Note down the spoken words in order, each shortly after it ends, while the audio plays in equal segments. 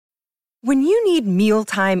When you need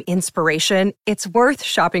mealtime inspiration, it's worth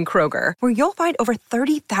shopping Kroger, where you'll find over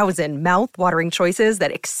 30,000 mouth-watering choices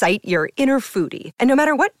that excite your inner foodie. And no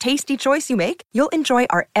matter what tasty choice you make, you'll enjoy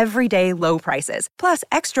our everyday low prices, plus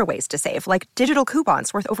extra ways to save, like digital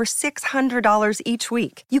coupons worth over $600 each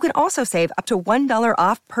week. You can also save up to $1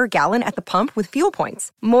 off per gallon at the pump with fuel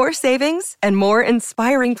points. More savings and more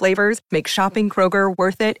inspiring flavors make shopping Kroger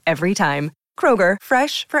worth it every time. Kroger,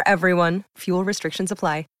 fresh for everyone. Fuel restrictions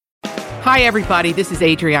apply. Hi, everybody. This is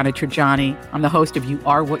Adriana Trajani. I'm the host of You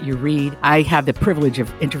Are What You Read. I have the privilege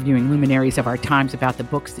of interviewing luminaries of our times about the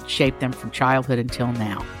books that shaped them from childhood until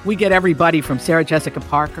now. We get everybody from Sarah Jessica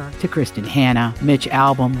Parker to Kristen Hanna, Mitch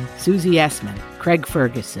Albom, Susie Essman, Craig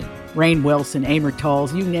Ferguson, Rainn Wilson, Amor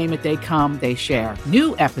Tolls, you name it, they come, they share.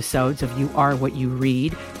 New episodes of You Are What You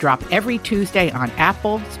Read drop every Tuesday on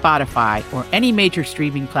Apple, Spotify, or any major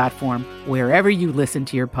streaming platform wherever you listen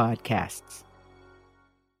to your podcasts.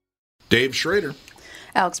 Dave Schrader.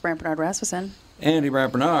 Alex Brandt Bernard Rasmussen. Andy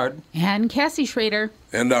Brandt Bernard. And Cassie Schrader.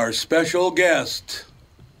 And our special guest,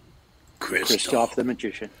 Christoph the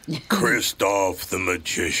Magician. Christoph the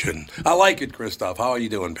Magician. I like it, Christoph. How are you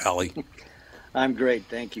doing, Pally? I'm great.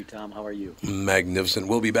 Thank you, Tom. How are you? Magnificent.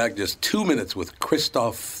 We'll be back just 2 minutes with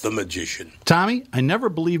Christoph the Magician. Tommy, I never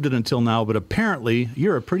believed it until now, but apparently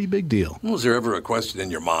you're a pretty big deal. Was there ever a question in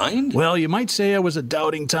your mind? Well, you might say I was a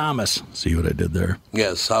doubting Thomas. See what I did there?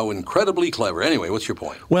 Yes, how incredibly clever. Anyway, what's your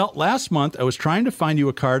point? Well, last month I was trying to find you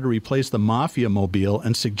a car to replace the Mafia Mobile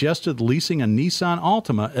and suggested leasing a Nissan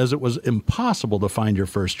Altima as it was impossible to find your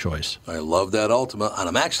first choice. I love that Altima, and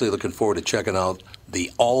I'm actually looking forward to checking out the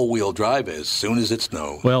all-wheel drive as soon as it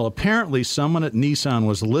snows. Well, apparently someone at Nissan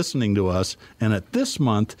was listening to us, and at this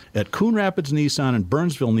month, at Coon Rapids Nissan and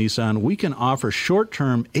Burnsville Nissan, we can offer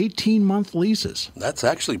short-term 18-month leases. That's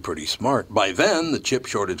actually pretty smart. By then, the chip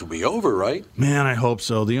shortage will be over, right? Man, I hope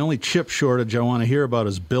so. The only chip shortage I want to hear about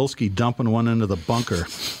is Bilski dumping one into the bunker.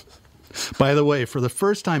 By the way, for the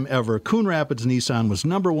first time ever, Coon Rapids Nissan was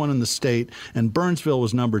number 1 in the state, and Burnsville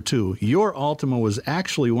was number 2. Your Altima was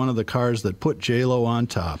actually one of the cars that put J-Lo on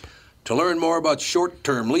top. To learn more about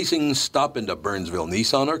short-term leasing, stop into Burnsville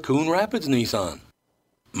Nissan or Coon Rapids Nissan.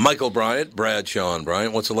 Michael Bryant, Bradshaw and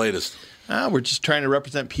Bryant, what's the latest? We're just trying to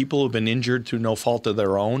represent people who've been injured through no fault of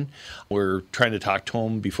their own. We're trying to talk to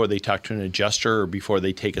them before they talk to an adjuster or before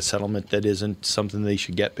they take a settlement that isn't something they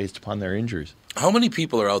should get based upon their injuries. How many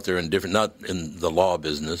people are out there in different, not in the law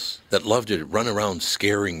business, that love to run around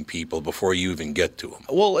scaring people before you even get to them?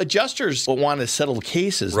 Well, adjusters want to settle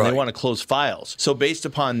cases and they want to close files. So based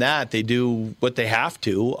upon that, they do what they have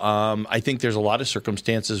to. I think there's a lot of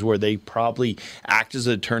circumstances where they probably act as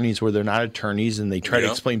attorneys where they're not attorneys and they try to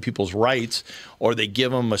explain people's rights, or they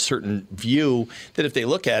give them a certain view that if they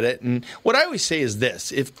look at it, and what I always say is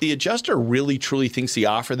this, if the adjuster really truly thinks the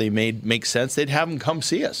offer they made makes sense, they'd have them come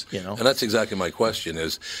see us, you know. And that's exactly my question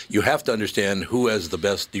is, you have to understand who has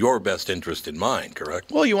your best interest in mind,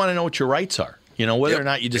 correct? Well, you want to know what your rights are. You know, whether or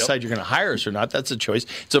not you decide you're going to hire us or not, that's a choice.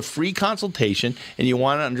 It's a free consultation, and you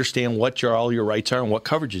want to understand what all your rights are and what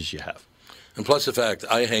coverages you have. And plus the fact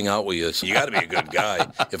I hang out with you, so you got to be a good guy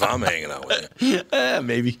if I'm hanging out with you.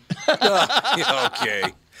 Maybe. Okay.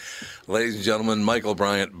 Ladies and gentlemen, Michael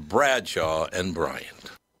Bryant, Bradshaw and Bryant.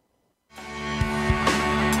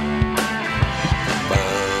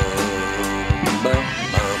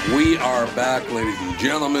 We are back, ladies and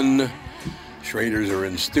gentlemen. Schraders are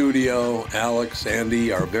in studio. Alex,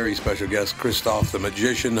 Andy, our very special guest, Christoph the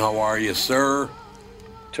Magician. How are you, sir?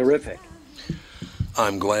 Terrific.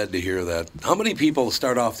 I'm glad to hear that. How many people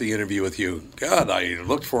start off the interview with you? God, I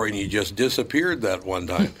looked for you and you just disappeared that one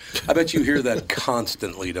time. I bet you hear that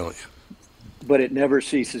constantly, don't you? But it never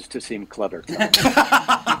ceases to seem clever. Yeah,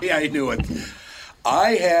 I knew it.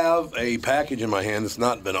 I have a package in my hand that's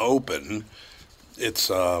not been opened. It's,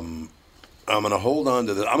 I'm going to hold on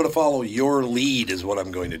to this. I'm going to follow your lead is what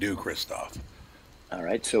I'm going to do, Christoph. All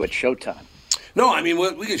right, so it's showtime. No, I mean,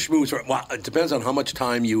 we can schmooze. Well, it depends on how much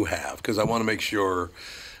time you have, because I want to make sure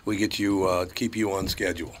we get you, keep you on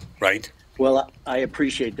schedule, right? Well, I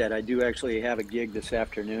appreciate that. I do actually have a gig this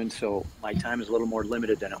afternoon, so my time is a little more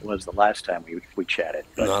limited than it was the last time we chatted.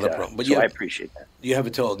 But, not a problem. But so I appreciate that. Do you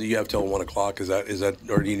have till 1 o'clock? Is that,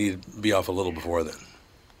 or do you need to be off a little before then?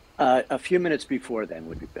 A few minutes before then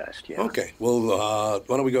would be best, yeah. Okay. Well,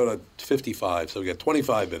 why don't we go to 55? So we got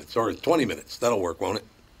 25 minutes, or 20 minutes. That'll work, won't it?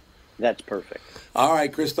 That's perfect. All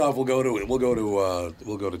right, Christoph, we'll go to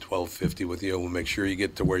 12:50 with you. We'll make sure you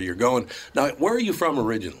get to where you're going. Now, where are you from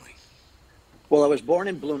originally? Well, I was born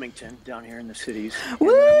in Bloomington, down here in the cities. Woo!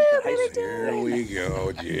 Here we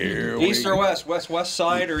go. East or west? West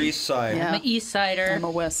side or east side? Yeah. I'm an east sider. I'm a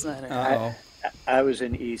west sider. Oh. I was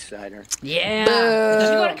an East Sider. Yeah. Did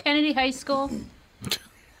you go to Kennedy High School?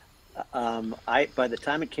 By the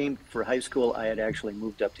time it came for high school, I had actually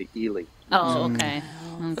moved up to Ely. Oh, okay.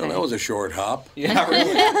 Well, that was a short hop. Yeah,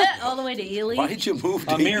 really. All the way to Ely? Why'd you move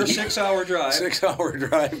to A mere Ely? 6-hour drive. 6-hour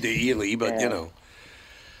drive to Ely, but Yeah.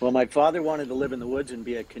 Well, my father wanted to live in the woods and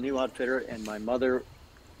be a canoe outfitter, and my mother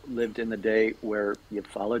lived in the day where you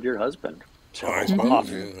followed your husband. So I suppose, off,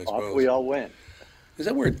 yeah, I off suppose. we all went. Is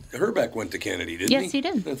that where Herbeck went to Kennedy, didn't he? Yes, he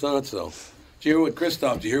did. I thought so. Did you hear what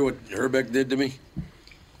Christoph, did you hear what Herbeck did to me?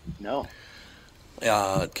 No.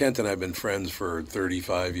 Kent and I have been friends for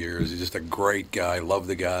 35 years. He's just a great guy. Love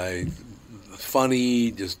the guy. Funny,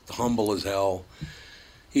 just humble as hell.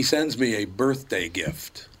 He sends me a birthday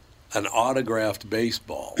gift, an autographed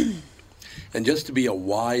baseball. And just to be a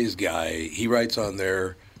wise guy, he writes on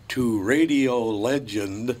there, to radio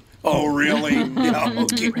legend. Oh, really? Yeah,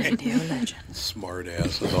 okay. Radio legend. Smart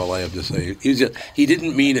ass, that's all I have to say. He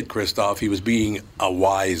didn't mean it, Christoph. He was being a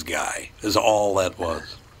wise guy, is all that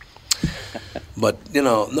was. But,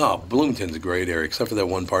 no, Bloomington's a great area, except for that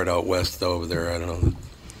one part out west over there. I don't know.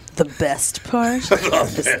 The best part? Is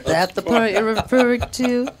that the part you're referring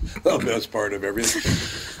to? The best part of everything.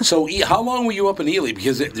 So, how long were you up in Ely?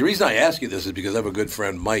 Because the reason I ask you this is because I have a good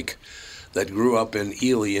friend, Mike, that grew up in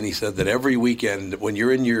Ely, and he said that every weekend, when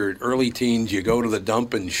you're in your early teens, you go to the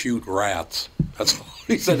dump and shoot rats.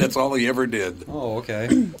 He said that's all he ever did. Oh, okay.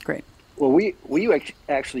 Great. Well, we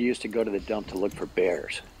actually used to go to the dump to look for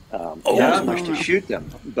bears. Not yeah? as much to shoot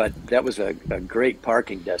them, but that was a great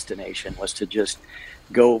parking destination, was to just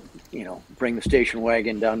go, bring the station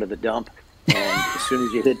wagon down to the dump, and as soon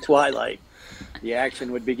as you hit twilight, the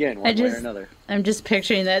action would begin one way or another. I'm just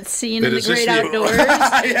picturing that scene in The Is this Great the- Outdoors.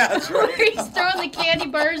 Yeah, that's right. Where he's throwing the candy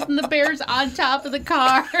bars and the bear's on top of the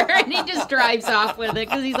car, and he just drives off with it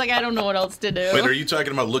because he's like, I don't know what else to do. Wait, are you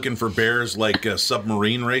talking about looking for bears like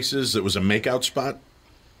submarine races? It was a makeout spot?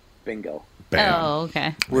 Bingo. Bam. Oh,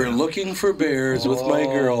 okay. We're looking for bears with my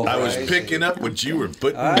girl. I was picking up what you were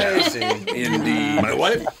putting I down. see. Indeed. My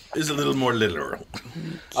wife is a little more literal.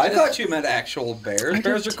 I thought you meant actual bears.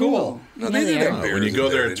 Bears are cool. No, they did have When bears you go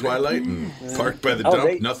in there didn't at they? twilight and park by the Oh, dump,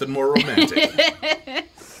 they- nothing more romantic.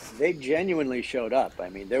 They genuinely showed up. I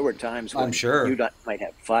mean, there were times when I'm sure. you might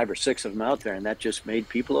have 5 or 6 of them out there, and that just made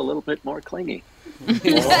people a little bit more clingy.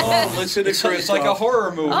 Oh, listen to It's like a Christoph.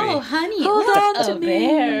 horror movie. Oh, honey, Hold look, on to a me.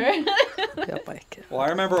 bear. Yep, I can. Well, I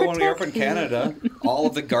remember when we were up in Canada, all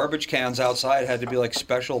of the garbage cans outside had to be like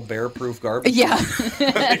special bear-proof garbage. Yeah.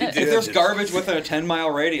 If there's garbage within a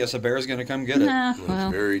 10-mile radius, a bear's going to come get it.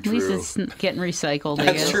 Well, very at least true. it's getting recycled. I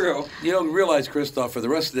That's guess. true. You don't realize, Christoph, for the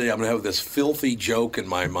rest of the day, I'm going to have this filthy joke in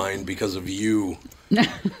my mind because of you.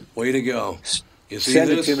 Way to go. You see Send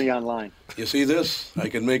this? it to me online. You see this? I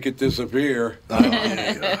can make it disappear.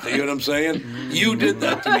 See what I'm saying? You did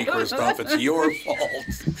that to me, Christoph. It's your fault.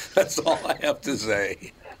 That's all I have to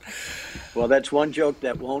say. Well, that's one joke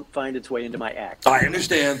that won't find its way into my act. I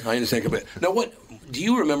understand. Completely. Now, what do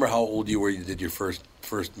you remember? How old you were? You did your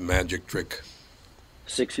first magic trick.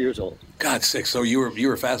 6 years old. God, 6. So you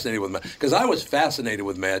were fascinated with magic. Because I was fascinated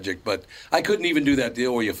with magic, but I couldn't even do that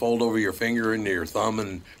deal where you fold over your finger into your thumb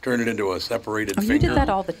and turn it into a separated Oh, finger. you did that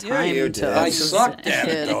all the time. you until did. I was a sucked at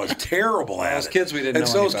it, kid. though. I was terrible at As it. kids, we didn't And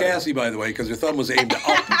know so's any better. Cassie, by the way, because her thumb was aimed up.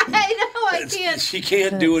 I know, I can't. She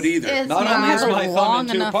can't do it either. It's Not only is my thumb long in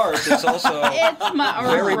two enough. parts, it's also It's my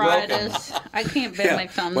Very arthritis. I can't bend my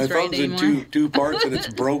thumbs my right thumb's in anymore. two parts, and it's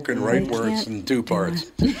broken right where it's in 2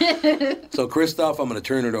 parts. So, Christoph, I'm going to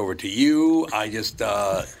turn it over to you.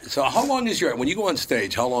 So how long is when you go on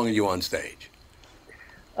stage, how long are you on stage?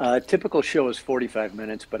 Typical show is 45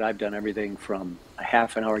 minutes, but I've done everything from a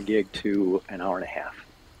half-an-hour gig to an hour and a half.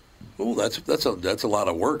 Oh, that's a lot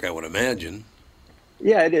of work, I would imagine.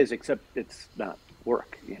 Yeah, it is, except it's not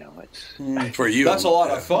work. It's For you. that's a lot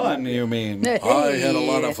of fun, you mean. I had a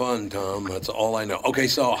lot of fun, Tom. That's all I know. Okay,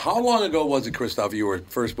 so how long ago was it, Christoph, you were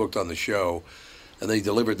first booked on the show, and they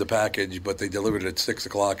delivered the package, but they delivered it at 6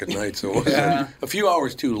 o'clock at night, so it was Yeah. a few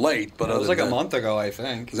hours too late. But It was other like than a that- month ago, I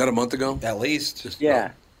think. Was that a month ago? At least.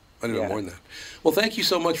 Yeah. I didn't know Yeah. more than that. Well, thank you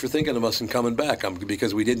so much for thinking of us and coming back.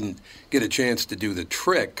 Because we didn't get a chance to do the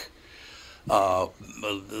trick the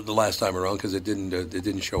last time around because it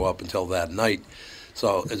didn't show up until that night.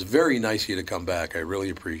 So it's very nice of you to come back. I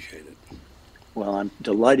really appreciate it. Well, I'm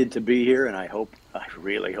delighted to be here, and I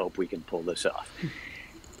really hope we can pull this off.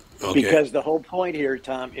 Okay. Because the whole point here,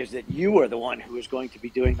 Tom, is that you are the one who is going to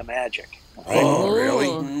be doing the magic. Oh,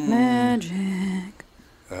 really? Magic.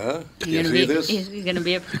 Huh? You're You see this? You're gonna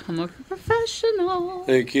become a professional.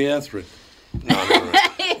 Hey, Catherine.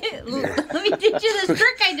 Let me teach you this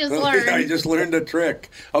trick I just learned. I just learned a trick.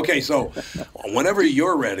 Okay, so whenever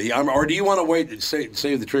you're ready, or do you want to wait and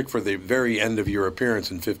save the trick for the very end of your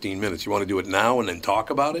appearance in 15 minutes? You want to do it now and then talk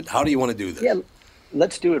about it? How do you want to do this? Yeah,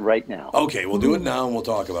 let's do it right now. Okay, we'll do it now and we'll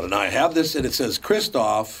talk about it. Now, I have this, and it says,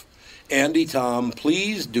 Christoph, Andy, Tom,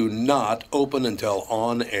 please do not open until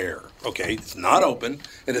on air. Okay, it's not open.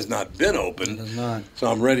 It has not been opened. It is not. So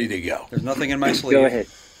I'm ready to go. There's nothing in my sleeve. Go ahead.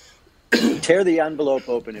 Tear the envelope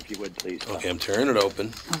open, if you would, please. Tom. Okay, I'm tearing it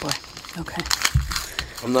open. Oh, boy. Okay.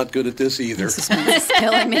 I'm not good at this either. This is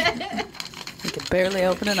killing me. You can barely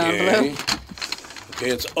open an envelope. Okay,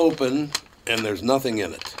 it's open, and there's nothing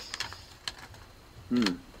in it.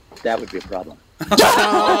 That would be a problem.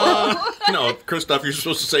 No, Christoph, you're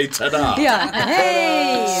supposed to say ta-da. Yeah.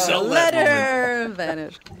 Hey, Sell the that letter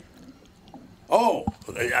vanished. Oh,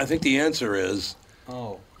 I think the answer is,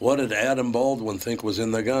 what did Adam Baldwin think was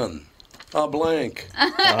in the gun? A blank.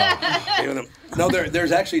 No,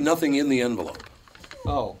 there's actually nothing in the envelope.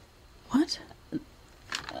 Oh. What?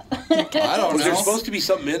 I don't Was there know. supposed to be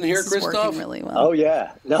something in here, This is Christoph? working really well. Oh,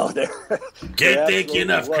 yeah. No, there. Can't thank you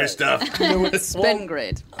enough, Christoph. It's been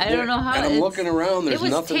great. I don't know how And I'm looking around. There's it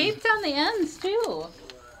was nothing. taped on the ends, too.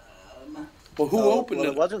 Well, who opened Well,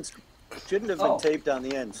 it? it wasn't. Shouldn't have been taped on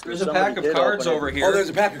the ends. There's a Somebody pack of did cards open it. over here. Oh, there's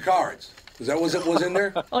a pack of cards. Is that what was in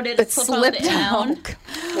there? Oh, did it It slip slipped out the out. end?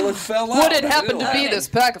 Well, it fell out. Would it I happen didn't to be know. this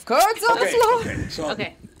pack of cards on the floor? Okay, so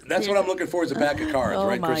Okay. that's what I'm looking for is a pack of cards, Oh,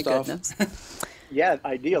 right, my Christoph? goodness. Yeah,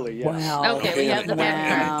 ideally, yeah. Wow. Okay, we have the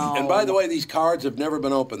pack of cards. And by the way, these cards have never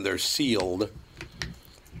been opened. They're sealed.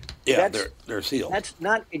 Yeah, they're sealed. That's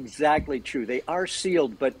not exactly true. They are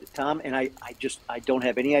sealed, but Tom and I don't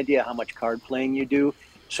have any idea how much card playing you do.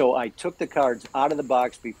 So I took the cards out of the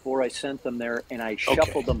box before I sent them there, and I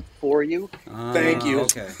shuffled them for you. Thank you.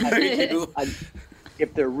 Okay. Thank you.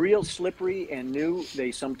 If they're real slippery and new,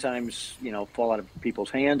 they sometimes, fall out of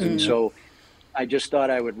people's hands. And so I just thought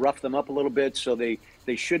I would rough them up a little bit so they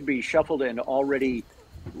should be shuffled and already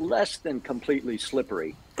less than completely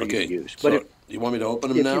slippery for Okay. you to use. So But you want me to open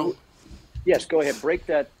them if now? yes, go ahead. Break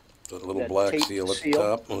that. The little that black tape seal at the seal.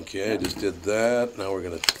 top. Okay, I just did that. Now we're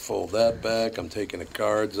going to fold that back. I'm taking the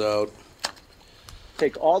cards out.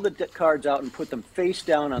 Take all the cards out and put them face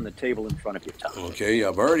down on the table in front of you, Tom. Okay,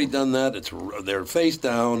 I've already done that. They're face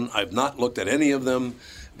down. I've not looked at any of them.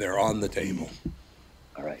 They're on the table.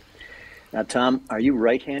 All right. Now, Tom, are you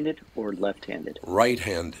right-handed or left-handed?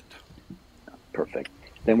 Right-handed. Perfect.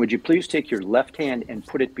 Then would you please take your left hand and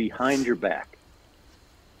put it behind your back?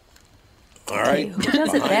 All right. Who does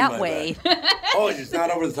it Behind that my way? back. Oh, it's not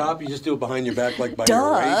over the top. You just do it behind your back, like by your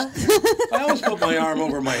Duh. waist. I always put my arm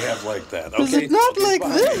over my head like that. Okay. Is it not It's like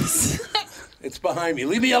behind this? me. It's behind me.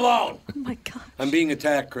 Leave me alone. Oh my God. I'm being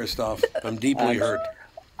attacked, Christoph. I'm deeply hurt.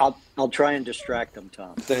 I'll try and distract them,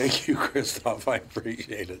 Tom. Thank you, Christoph. I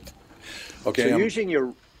appreciate it. Okay. So I'm- using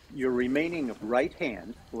your remaining right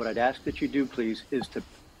hand, what I'd ask that you do, please, is to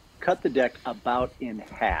cut the deck about in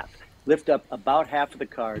half. Lift up about half of the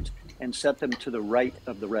cards and set them to the right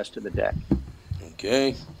of the rest of the deck.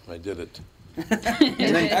 Okay, I did it.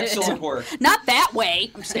 Excellent work. Not that way.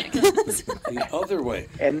 I'm just kidding. The other way.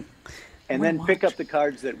 And then pick up the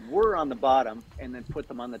cards that were on the bottom and then put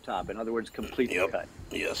them on the top. In other words, complete the cut.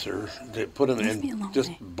 Yes, sir. Put them Leave me in. alone, Just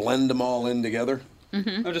eh? blend them all in together.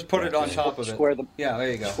 No, just put it on top of it. Square them. Yeah,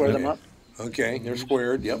 there you go. Square them Okay. up. Okay, they're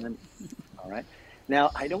squared. Yep. And then, all right. Now,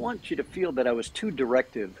 I don't want you to feel that I was too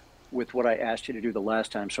directive with what I asked you to do the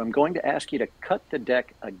last time. So I'm going to ask you to cut the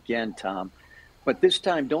deck again, Tom. But this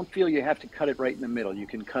time, don't feel you have to cut it right in the middle. You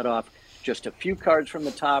can cut off just a few cards from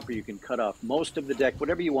the top, or you can cut off most of the deck,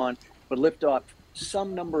 whatever you want, but lift off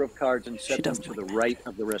some number of cards and set them to the right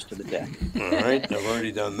of the rest of the deck. All right, I've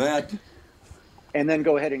already done that. And then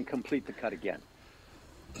go ahead and complete the cut again.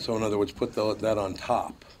 So in other words, put that on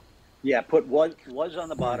top. Yeah, put was on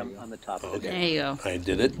the bottom on the top of the deck. There you go. I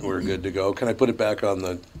did it. We're good to go. Can I put it back on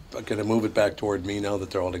the? Can I move it back toward me now that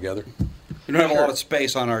they're all together? We don't have a lot of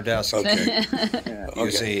space on our desk. Okay. You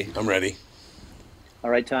see. I'm ready. All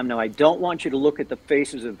right, Tom. Now, I don't want you to look at the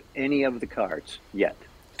faces of any of the cards yet.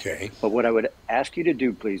 Okay. But what I would ask you to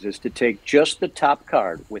do, please, is to take just the top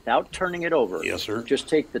card without turning it over. Yes, sir. Just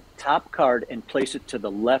take the top card and place it to the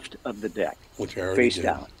left of the deck, Which I already face did.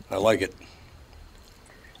 down. I like it.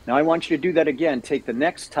 Now, I want you to do that again. Take the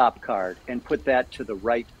next top card and put that to the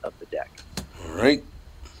right of the deck. All right.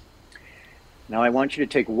 Now, I want you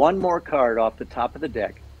to take one more card off the top of the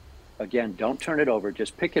deck. Again, don't turn it over.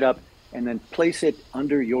 Just pick it up and then place it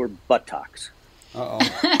under your buttocks. So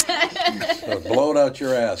blow it out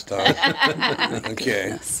your ass, Tom.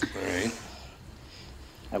 Okay. All right.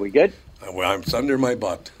 Are we good? It's under my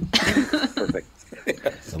butt. Perfect.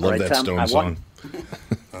 I love that Tom, Stone song.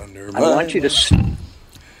 Under I want you to.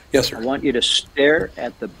 Yes, sir. I want you to stare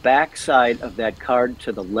at the back side of that card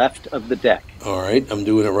to the left of the deck. All right, I'm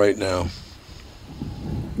doing it right now.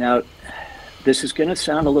 Now, this is going to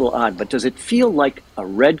sound a little odd, but does it feel like a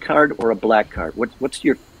red card or a black card? What's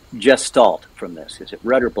your gestalt from this? Is it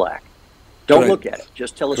red or black? Don't look at it.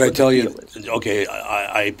 Just tell us what the feel is. Okay,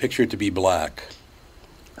 I picture it to be black.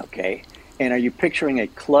 Okay. And are you picturing a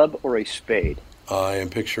club or a spade? I am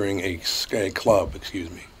picturing a club, excuse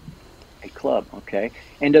me. A club, okay.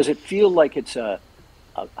 And does it feel like it's a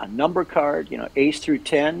number card, ace through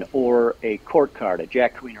 10, or a court card, a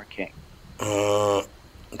jack, queen, or king?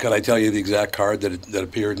 Can I tell you the exact card that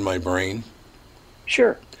appeared in my brain?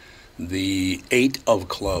 Sure. The 8 of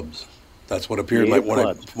clubs. That's what appeared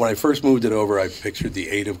when I first moved it over. I pictured the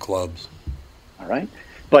 8 of clubs. All right,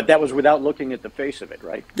 but that was without looking at the face of it,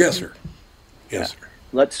 right? Yes, sir. Yes, sir.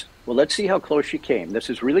 Let's see how close you came. This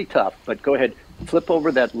is really tough, but go ahead, flip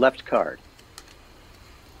over that left card.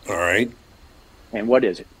 All right. And what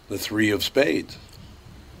is it? The 3 of spades.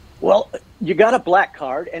 Well, you got a black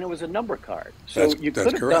card, and it was a number card, so you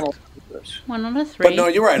could have correct. done all of this. 1 out of 3. But no,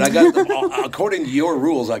 you're right. I got them all, according to your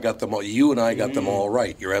rules, I got them all. You and I got them all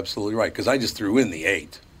right. You're absolutely right, because I just threw in the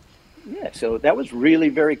 8. Yeah, so that was really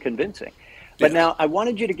very convincing. But now I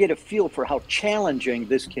wanted you to get a feel for how challenging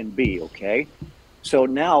this can be, okay? So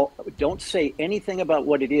now don't say anything about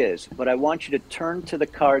what it is, but I want you to turn to the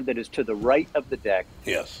card that is to the right of the deck.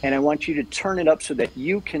 Yes. And I want you to turn it up so that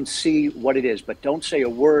you can see what it is, but don't say a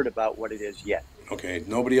word about what it is yet. Okay,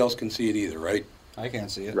 nobody else can see it either, right? I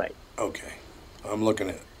can't see it. Right. Okay, I'm looking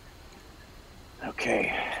at it.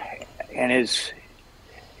 Okay. And is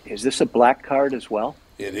this a black card as well?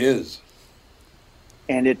 It is.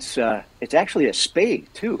 And it's actually a spade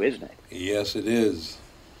too, isn't it? Yes, it is.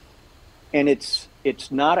 And it's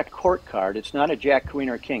not a court card. It's not a jack, queen,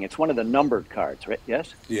 or king. It's one of the numbered cards, right?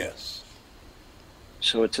 Yes? Yes.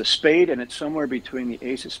 So it's a spade, and it's somewhere between the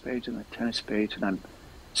ace of spades and the 10 of spades, and I'm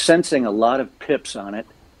sensing a lot of pips on it.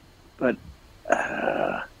 But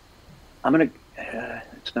I'm going to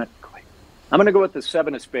it's not quite. I'm going to go with the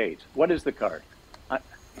 7 of spades. What is the card?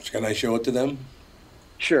 Can I show it to them?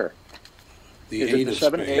 Sure. The Is it 8 the of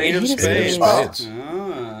 7 spades. 8 of spades.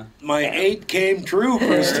 Oh. My 8 came true,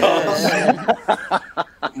 Christoph.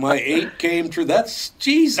 My 8 came true. That's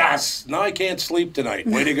Jesus. Now I can't sleep tonight.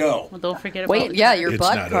 Way to go. Well, don't forget about your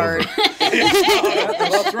butt card. Well,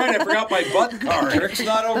 that's right. I forgot my butt card. Trick's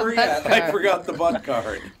not over yet. I forgot the butt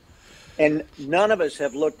card. And none of us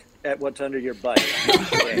have looked at what's under your butt.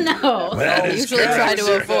 No. I usually try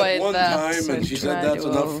to avoid one that. time, and she said that's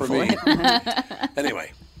enough for me.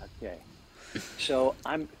 Anyway. Okay. So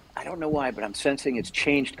I don't know why, but I'm sensing it's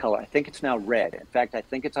changed color. I think it's now red. In fact, I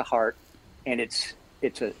think it's a heart, and it's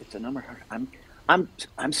a number heart.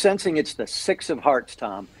 I'm sensing it's the 6 of hearts,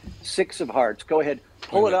 Tom. 6 of hearts. Go ahead,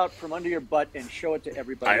 pull it out from under your butt and show it to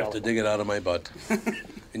everybody. I have to dig it out of my butt.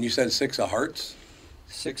 And you said 6 of hearts?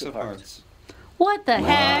 6 of hearts. What the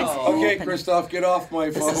heck? Okay, Christoph, get off my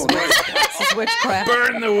phone. This is witchcraft.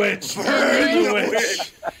 Burn the witch! Burn the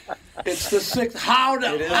witch! It's the 6th. How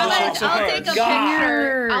the I'll take a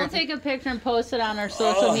picture. I'll take a picture and post it on our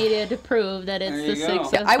social media to prove that it's the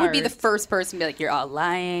 6 of I would be the first person to be like, "You're all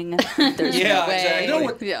lying." There's no way. exactly. You know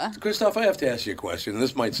what? Yeah. Christoph, I have to ask you a question.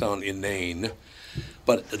 This might sound inane,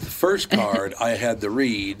 but the first card I had to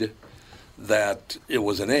read that it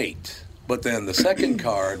was an 8. But then the second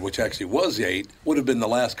card, which actually was 8, would have been the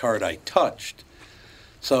last card I touched.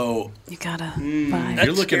 So You gotta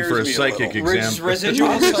You're looking for a psychic exam.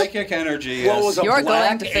 Residual psychic energy. Well, it was a You're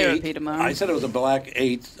black going to therapy 8. tomorrow. I said it was a black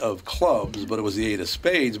 8 of clubs, but it was the 8 of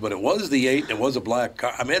spades. But it was the 8, and it was a black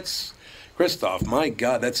card. I mean, it's Christoph. My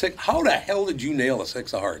God, that's 6. How the hell did you nail a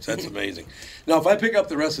 6 of hearts? That's amazing. Now, if I pick up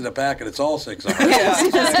the rest of the packet, it's all 6 of hearts.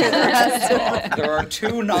 There are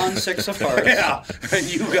 2 non-6 of hearts. Yeah, and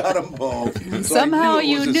you got them both. So Somehow I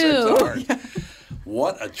knew it was you a 6 of knew. hearts.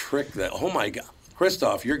 What a trick that! Oh my God,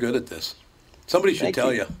 Christoph, you're good at this. Somebody should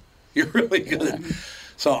tell you. You're really good at it.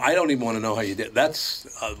 So I don't even want to know how you did. That's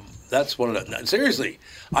one of the. Seriously,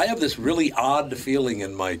 I have this really odd feeling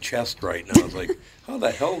in my chest right now. It's like, how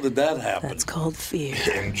the hell did that happen? That's called fear.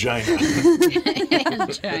 Angina.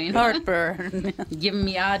 Giant Heartburn. giving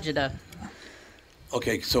me agita.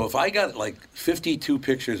 Okay, so if I got like 52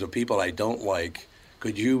 pictures of people I don't like,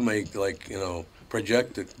 could you make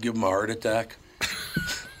project to give them a heart attack?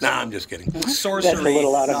 Nah, I'm just kidding. Sorcery. That's a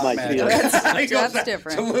little out of not my magic. field. That's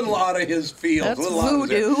different. It's a little out of his field. That's a little out of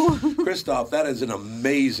his- voodoo. Christoph, that is an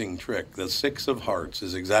amazing trick. The 6 of hearts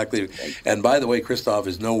is exactly. And by the way, Christoph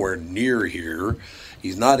is nowhere near here.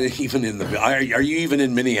 He's not even in the. Are you even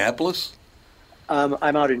in Minneapolis? I'm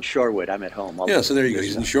out in Shorewood. I'm at home. Yeah, so there you go.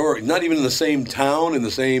 He's in Shore. Not even in the same town, in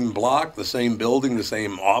the same block, the same building, the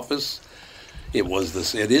same office. It was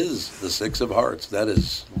this. It is the 6 of hearts. That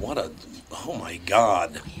is what a. Oh my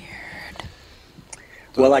God.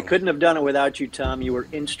 Well, I couldn't have done it without you, Tom. You were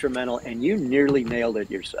instrumental, and you nearly nailed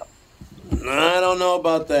it yourself. I don't know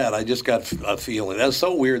about that. I just got a feeling. That's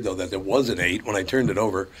so weird, though, that it was an 8 when I turned it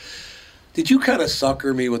over. Did you kind of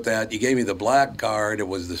sucker me with that? You gave me the black card. It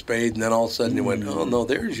was the spade, and then all of a sudden you went, oh, no,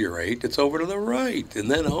 there's your 8. It's over to the right. And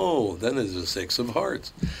then, then it's the 6 of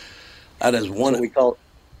hearts. That is one. What we call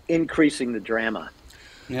increasing the drama.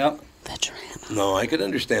 Yep. The drama. No, I could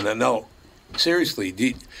understand that. No, seriously,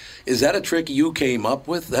 is that a trick you came up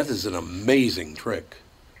with? That is an amazing trick.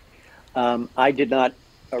 I did not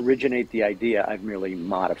originate the idea. I've merely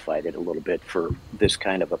modified it a little bit for this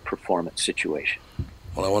kind of a performance situation.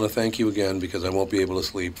 Well, I want to thank you again because I won't be able to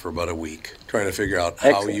sleep for about a week trying to figure out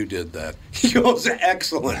how you did that. It was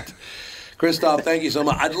excellent. Christoph, thank you so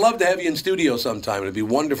much. I'd love to have you in studio sometime. It'd be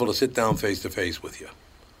wonderful to sit down face-to-face with you.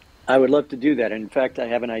 I would love to do that. In fact, I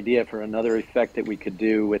have an idea for another effect that we could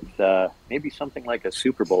do with maybe something like a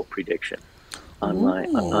Super Bowl prediction on the air.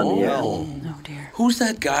 Oh, dear. Who's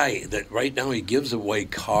that guy that right now he gives away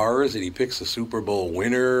cars and he picks a Super Bowl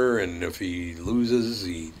winner, and if he loses,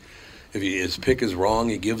 if his pick is wrong,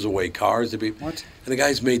 he gives away cars to people. What? And the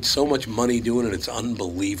guy's made so much money doing it, it's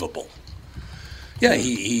unbelievable. Yeah,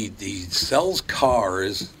 he sells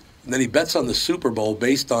cars, and then he bets on the Super Bowl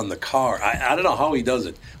based on the car. I don't know how he does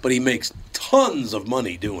it, but he makes tons of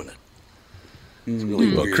money doing it. It's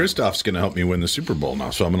really Well, weird. Christoph's going to help me win the Super Bowl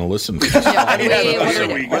now, so I'm going to listen. There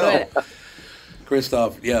we go.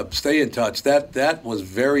 Christoph, yeah, stay in touch. That was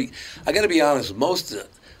very. I got to be honest.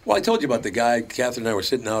 Well, I told you about the guy. Catherine and I were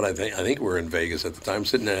sitting out. I think we were in Vegas at the time,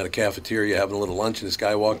 sitting at a cafeteria having a little lunch, and this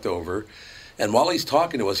guy walked over, and while he's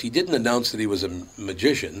talking to us, he didn't announce that he was a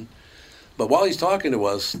magician. But while he's talking to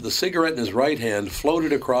us, the cigarette in his right hand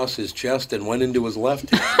floated across his chest and went into his left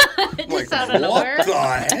hand. Just out of nowhere.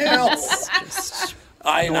 What the hell?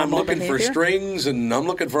 I'm looking for behavior? strings, and I'm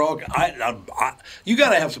looking for all. You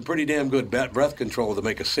got to have some pretty damn good breath control to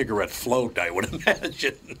make a cigarette float, I would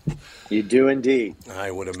imagine. You do indeed. I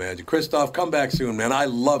would imagine. Christoph, come back soon, man. I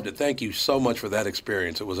loved it. Thank you so much for that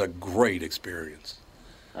experience. It was a great experience.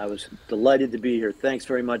 I was delighted to be here. Thanks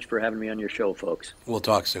very much for having me on your show, folks. We'll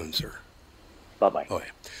talk soon, sir. Bye-bye. Okay.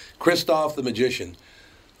 Christoph the magician.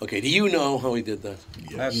 Okay, do you know how he did that?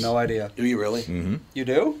 I have no idea. Do you really? Mm-hmm. You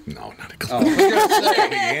do? No, not a Oh, I clue. was gonna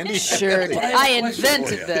say, Andy? Sure. I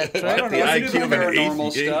invented that. I don't The know. You do IQ of an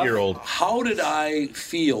paranormal stuff. 8-year-old. How did I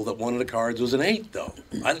feel that one of the cards was an 8, though?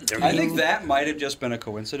 I think that might have just been a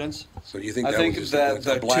coincidence. So you think I that think was just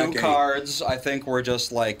that a the black two 8? cards, I think, were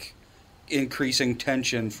just like increasing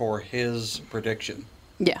tension for his prediction.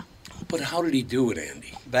 Yeah. But how did he do it,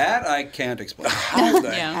 Andy? That I can't explain. How the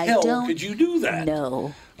Yeah. I hell don't could you do that?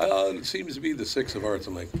 No. It seems to be the 6 of hearts.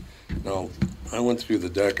 I'm like, no, I went through the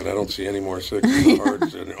deck and I don't see any more 6 of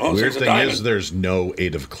hearts. And, Weird 6 of thing diamonds. is, there's no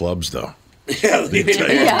 8 of clubs, though. Yeah, The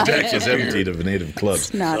entire Yeah. deck is emptied of an 8 of clubs.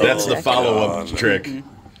 It's not That's a the deck. follow-up trick.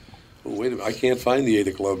 Oh, wait a minute. I can't find the 8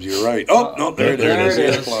 of clubs. You're right. Oh, no, there it There is. it 8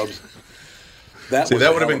 is. of clubs. See, was that a would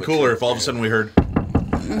have hell been of a cooler trick. if all of a sudden we heard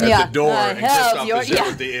Yeah. at the door and hell, Christoph you're- is in yeah.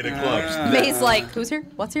 with the 8 of clubs. May's like, who's here?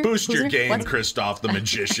 What's here? Boost Who's your here? game, What? Christoph the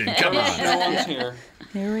magician. Come on. No one's here.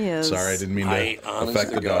 Here he is. Sorry, I didn't mean I to honest affect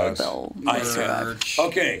to the God. dogs. Merch.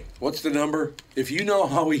 Okay, what's the number? If you know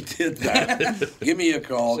how he did that, give me a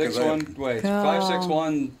call. 'Cause 6-1. Wait, Go.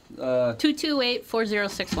 561.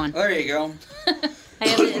 228-4061. There you go. I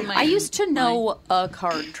have it in my. I used to know a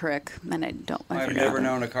card trick, and I don't. I I've forgot never it.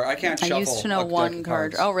 known a card. I can't I shuffle. used to know a deck one of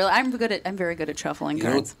card. cards. Oh, really? I'm very good at shuffling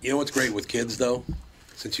cards. You know what's great with kids, though?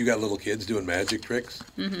 Since you got little kids doing magic tricks,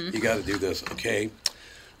 you got to do this. Okay,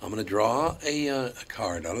 I'm going to draw a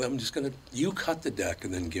card out of them. I'm just going to, you cut the deck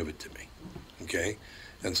and then give it to me. Okay?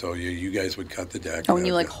 And so you guys would cut the deck. Oh, and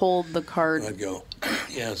you like hold the And card. I'd go,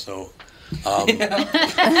 yeah, so.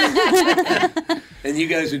 And you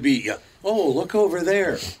guys would be, oh, look over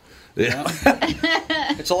there.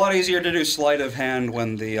 It's a lot easier to do sleight of hand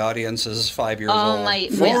when the audience is 5 years Oh old. my!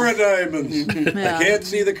 4 of diamonds. I can't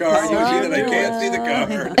see the card. You see that I can't see the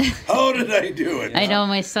card. How did I do it? I know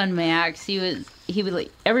my son Max. he would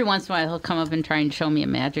like every once in a while he'll come up and try and show me a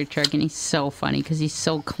magic trick, and he's so funny because he's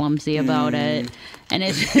so clumsy about it, and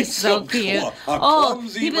it's just so cute.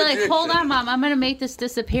 He'd be like, "Hold on, Mom, I'm gonna make this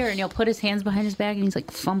disappear," and he'll put his hands behind his back, and he's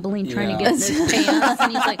like fumbling trying to get in his pants,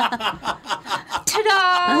 and he's like, "Ta-da!"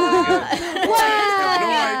 Wow! I have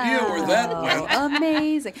no idea where that went.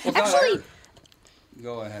 Amazing. Well, Actually,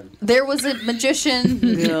 go ahead. there was a magician.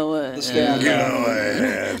 Go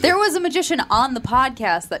ahead. There was a magician on the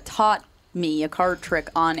podcast that taught me a card trick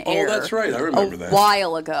on air. Oh, that's right. I remember that. A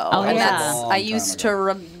while ago. Oh, and yeah. that's, I used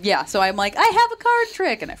to, so I'm like, I have a card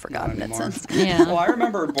trick, and I've forgotten it since. Yeah. Well, I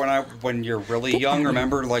remember when you're really young,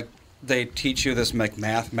 remember, like, they teach you this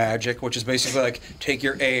math magic, which is basically like, take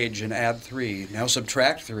your age and add 3. Now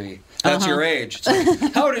subtract 3. That's your age. It's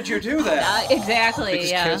like, how did you do that? Exactly, Because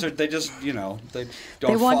yeah. kids they just, they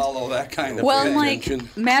don't follow that kind of Well, thing.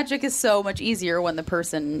 like, magic is so much easier when the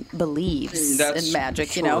person believes That's in magic,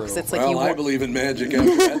 true. because it's like Well, you I believe in magic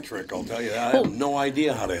after that trick, I'll tell you. I have no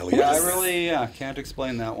idea how the hell he Yeah, I does it. really can't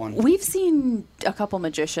explain that one. We've seen a couple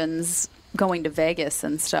magicians going to Vegas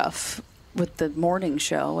and stuff with the morning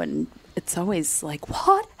show, and it's always like,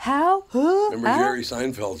 what? How? Huh? Remember How? Jerry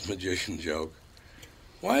Seinfeld's magician joke?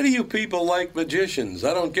 Why do you people like magicians?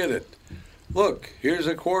 I don't get it. Look, here's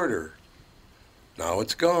a quarter. Now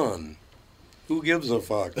it's gone. Who gives a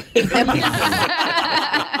fuck?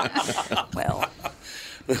 Well,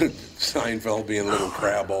 Seinfeld being a little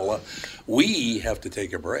crabola. We have to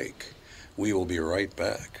take a break. We will be right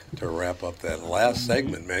back to wrap up that last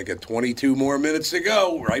segment, man. Got 22 more minutes to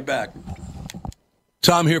go. Right back.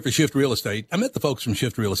 Tom here for Shift Real Estate. I met the folks from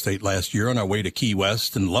Shift Real Estate last year on our way to Key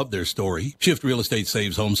West and loved their story. Shift Real Estate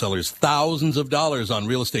saves home sellers thousands of dollars on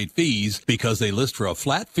real estate fees because they list for a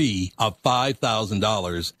flat fee of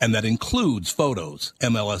 $5,000, and that includes photos,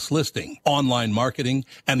 MLS listing, online marketing,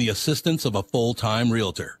 and the assistance of a full-time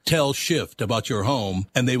realtor. Tell Shift about your home,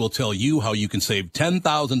 and they will tell you how you can save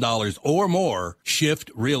 $10,000 or more. Shift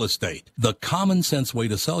Real Estate, the common sense way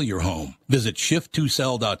to sell your home. Visit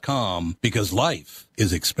shift2sell.com because life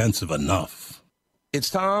is expensive enough. It's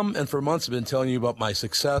Tom, and for months I've been telling you about my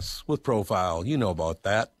success with Profile. You know about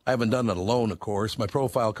that. I haven't done it alone, of course. My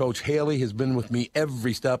Profile coach, Haley, has been with me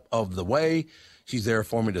every step of the way. She's there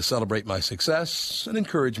for me to celebrate my success and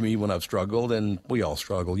encourage me when I've struggled, and we all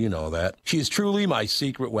struggle, you know that. She is truly my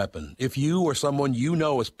secret weapon. If you or someone you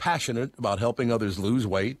know is passionate about helping others lose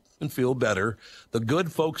weight and feel better, the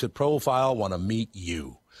good folks at Profile want to meet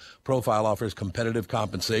you. Profile offers competitive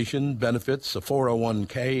compensation, benefits, a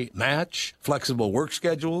 401k match, flexible work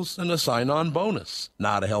schedules, and a sign-on bonus.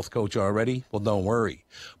 Not a health coach already? Well, don't worry.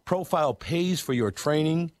 Profile pays for your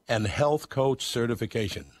training and health coach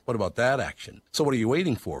certification. What about that action? So what are you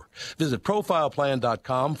waiting for? Visit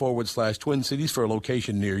profileplan.com/Twin Cities for a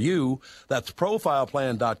location near you. That's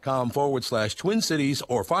profileplan.com/Twin Cities,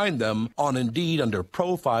 or find them on Indeed under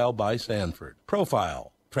Profile by Sanford. Profile.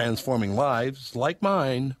 Transforming lives like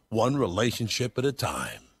mine, one relationship at a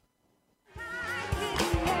time.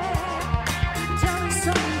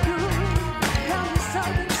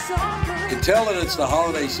 You can tell that it's the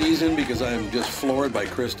holiday season because I'm just floored by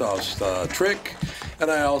Christoph's trick. And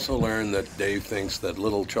I also learned that Dave thinks that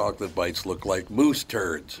little chocolate bites look like moose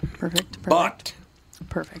turds. Perfect. But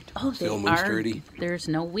Perfect. Oh, they still moose are. turdy. There's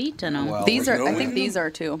no wheat in them. Well, These are. there's no I think wheat. these are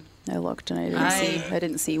too. I looked and I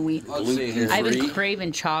didn't see wheat. Let's see here. I've been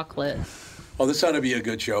craving chocolate. Oh, this ought to be a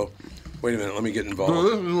good show. Wait a minute, let me get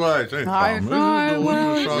involved. This is why I say, Tom, this is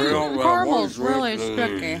delicious chocolate. Caramel's really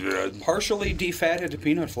sticky. Partially defatted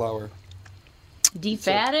peanut flour.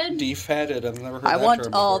 Defatted? Defatted. I've never heard I that want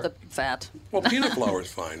term all before. the fat. Well, peanut flour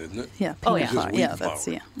is fine, isn't it? Yeah. Oh, peanut yeah. flour. Wheat Yeah, flour. that's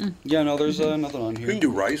Yeah, no, there's nothing on You here. can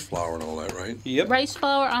do rice flour and all that, right? Yep. Rice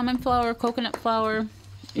flour, almond flour, coconut flour.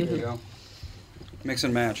 There you go. Mix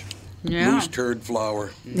and match. Yeah. Moose turd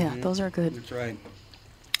flour. Yeah, those are good. That's right.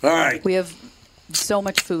 All right. We have so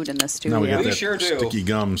much food in this studio. Now we got We that sure do. sticky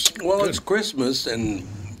gums. Well, it's Christmas, and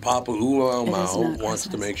Papa Uau It is Mao not wants to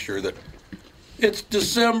Christmas. make sure that it's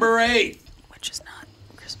December 8th. Which is not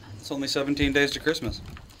Christmas. It's only 17 days to Christmas.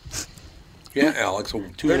 Yeah, Alex. So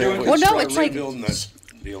They're doing- Well, no, Try it's like- rebuilding that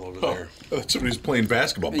deal over there. Somebody's playing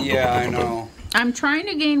basketball. Yeah, I know. I'm trying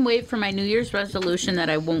to gain weight for my New Year's resolution that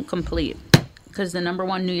I won't complete. Because the number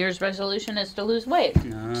one New Year's resolution is to lose weight.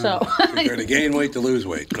 So, You're going to gain weight to lose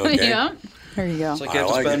weight. Okay. yeah. There you go. It's like you have I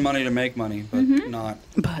to like spend it. money to make money, but not.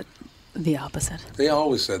 But the opposite. They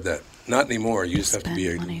always said that. Not anymore. You just have to be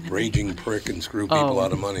a Spend money to make raging money. prick and screw people Oh.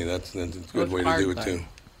 out of money. That's a good way to hard, do it, but- too.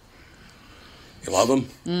 You love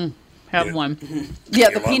them? Have Yeah. one. Yeah,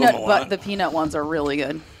 You the love 'em peanut, a lot? but the peanut ones are really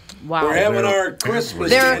good. Wow. We're having our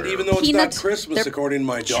Christmas candy, even though it's not Christmas, according to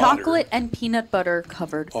my daughter. Chocolate and peanut butter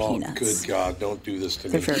covered peanuts. Good God, don't do this to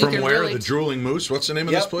me. From where? The Drooling Moose? What's the name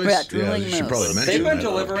of this place? Yeah, Drooling Moose. Should probably mention They've been that.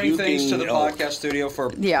 delivering things to the podcast studio for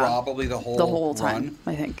probably the whole time,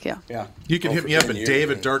 run. I think, yeah. You can hit me up at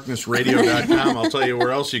dave@darknessradio.com. I'll tell you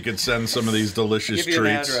where else you could send some of these delicious Give you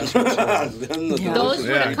an treats. Those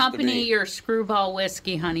would accompany your screwball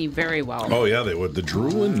whiskey, honey, very well. Oh, yeah, they would. The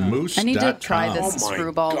Drooling Moose. I need to try this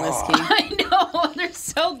screwball whiskey. I know, they're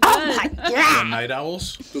so good. Oh my God. Night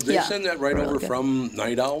Owls? Did they send that right over from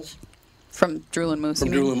Night Owls? From Drooling Moose.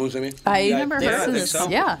 From Drooling Moose, I mean? I never heard of this. So.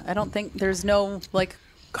 Yeah, I don't think there's no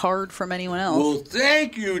card from anyone else. Well,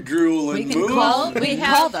 thank you, Drooling Moose. We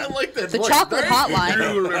have them. I like that the voice. chocolate Thank you, hotline.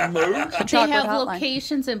 Drooling Moose. The They chocolate have hotline.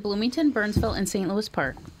 locations in Bloomington, Burnsville, and St. Louis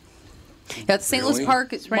Park. Yeah, the St. Louis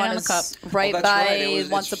Park is right one on the is cup. right Oh, that's by right. It's-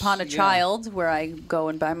 Once Upon a Child, where I go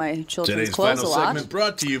and buy my children's Today's clothes final a lot. segment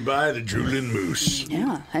brought to you by the Drooling Moose.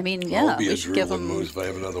 Yeah, I mean, I'll be we a should give Drooling them. Moose if I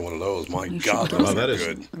have another one of those. My You God, should. those Oh, that are is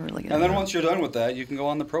good. Really good. And then once you're done with that, you can go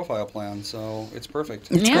on the profile plan. So it's perfect.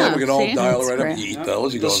 It's great. We can all see? dial That's right up. great. You eat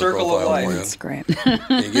those, you The go on the circle of profile life. plan. That's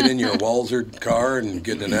great. You get in your Walzer car and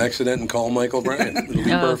get in an accident and call Michael Bryan. It'll be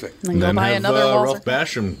perfect. Then And go then buy have another Ralph Walzer.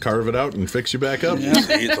 Basham carve it out and fix you back up. See,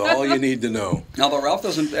 it's all you need to know. Although Ralph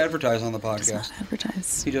doesn't advertise on the It's podcast. not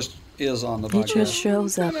advertised. He just is on the He podcast. just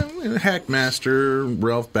shows up. Hackmaster,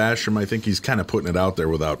 Ralph Basham, I think he's kind of putting it out there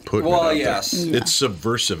without putting it out yes. there. It's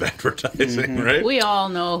subversive advertising, right? We all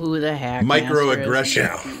know who the heck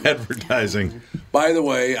Microaggression advertising. By the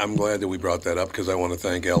way, I'm glad that we brought that up because I want to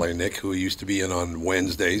thank L.A. Nick, who used to be in on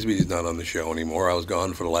Wednesdays, but he's not on the show anymore. I was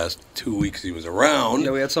gone for the last 2 weeks he was around.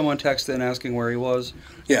 Yeah, we had someone text in asking where he was.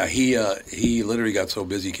 Yeah, he literally got so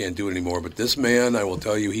busy he can't do it anymore. But this man, I will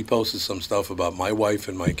tell you, he posted some stuff about my wife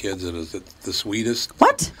and my kids that is the sweetest.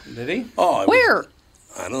 What? Did he? Oh, Where?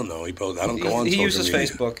 I don't know. He posted. I don't go on. He social uses media.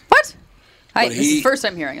 Facebook. What? But This is the first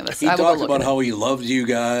time hearing of this. He I will go talks look about at how he loves you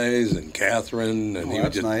guys and Catherine, and Oh, he was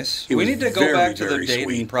that's just nice. he We was need to go very, back to the very Dayton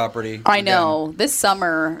sweet. property. I know. This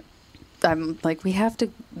summer, I'm like, we have to.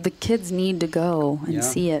 The kids need to go and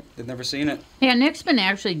see it. They've never seen it. Yeah, Nick's been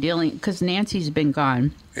actually dealing because Nancy's been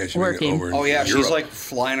gone Yeah, she's been working. over in Oh yeah, she's Europe. like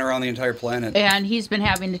flying around the entire planet. And he's been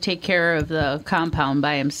having to take care of the compound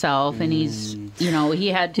by himself, and he's, he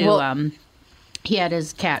had to, Well- he had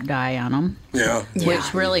his cat die on him, Yeah.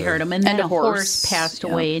 which really hurt him. And then And a a horse horse, passed yeah.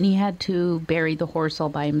 away, and he had to bury the horse all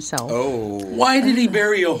by himself. Oh. Why did he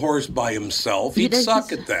bury a horse by himself? He'd does suck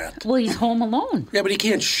just- at that. Well, he's home alone. Yeah, but he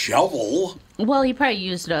can't shovel. Well, he probably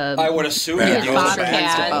used I would assume Yeah, he'd use a bobcat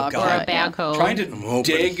backhoe. or a God. backhoe. Trying to hoping.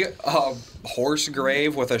 dig a horse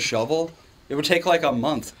grave with a shovel, it would take like a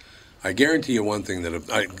month. I guarantee you one thing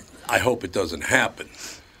that I hope it doesn't happen,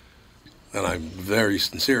 and I'm very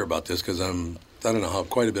sincere about this because I don't know how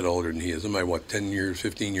quite a bit older than he is. Am I 10 years,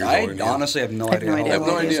 15 years I older than honestly have no I have idea. no how idea I have old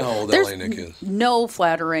no he is. idea how old There's L.A. Nick is. no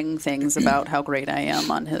flattering things about how great I am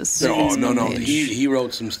on his. No, Facebook no. page. He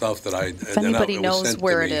wrote some stuff that If anybody knows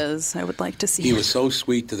where it is, I would like to see. He was so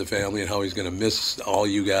sweet to the family and how he's going to miss all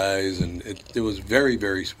you guys, and it was very,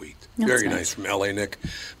 very sweet. That's Very nice. nice from L.A. Nick.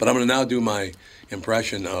 But I'm going to now do my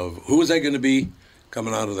impression of who was I going to be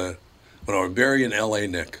coming out of when I was burying L.A.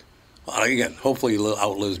 Nick. Again, hopefully he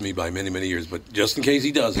outlives me by many, many years, but just in case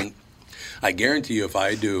he doesn't, I guarantee you if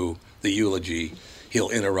I do the eulogy, he'll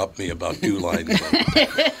interrupt me about 2 lines.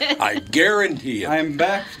 I guarantee it. I'm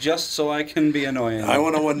back just so I can be annoying. I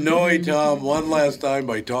want to annoy Tom one last time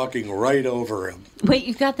by talking right over him. Wait,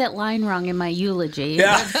 you've got that line wrong in my eulogy.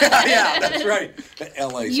 Yeah, yeah, that's right.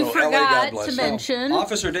 L.A. You so L.A. God forgot bless to him. mention.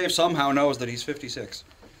 Officer Dave somehow knows that he's 56.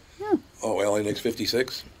 Oh, L.A. Nick's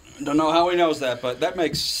 56? Don't know how he knows that, but that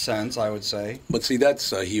makes sense, I would say. But see,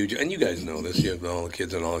 that's huge. And you guys know this. You have all the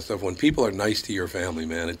kids and all that stuff. When people are nice to your family,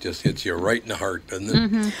 man, it just hits you right in the heart, doesn't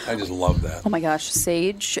it? Mm-hmm. I just love that. Oh my gosh,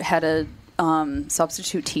 Sage had a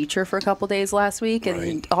substitute teacher for a couple days last week, and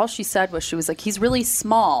Right. all she said was he's really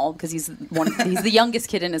small because he's the youngest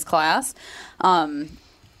kid in his class, and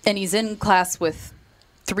he's in class with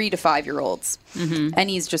 3 to 5 year olds, and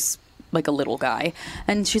he's just like a little guy,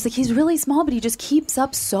 and she's like, he's really small, but he just keeps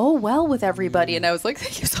up so well with everybody, and I was like,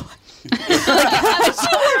 thank you so much.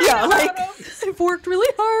 Yeah, like I've worked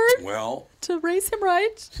really hard Well, to raise him right.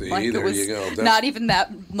 See, like, it there was you go. That's- Not even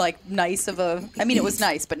that nice of a. I mean, it was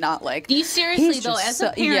nice, but not like. You seriously he's though, just as a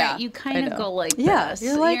so- parent, yeah, you I kind of know. go like Yeah, this.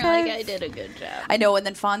 you're like, I did a good job. I know. And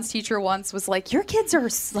then Fawn's teacher once was like, "Your kids are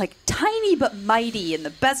like tiny but mighty in the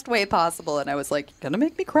best way possible," and I was like, "Gonna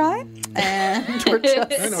make me cry?" And we're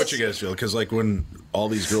just. I know what you guys feel because, like, when all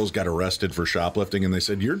these girls got arrested for shoplifting, and they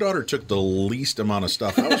said, your daughter took the least amount of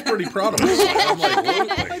stuff. I was pretty proud of myself. I'm like,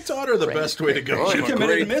 well, I taught her the best way to go. She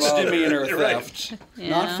committed misdemeanor theft,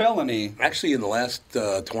 not felony. Actually, in the last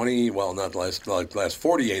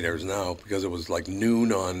 48 hours now, because it was like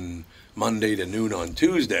noon on Monday to noon on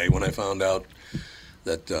Tuesday when I found out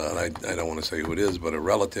that, I don't want to say who it is, but a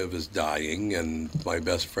relative is dying, and my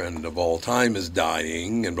best friend of all time is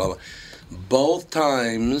dying, and blah, blah. Both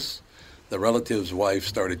times, the relative's wife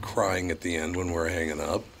started crying at the end when we were hanging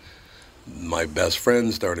up. My best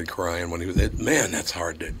friend started crying when he was, man, that's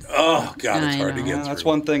hard to, oh, God, it's hard to get through. That's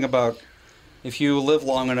one thing about, if you live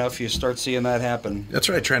long enough, you start seeing that happen. That's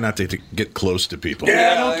right. I try not to get close to people.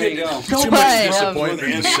 Yeah, there you go. Too much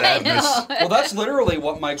disappointment and sadness. Well, that's literally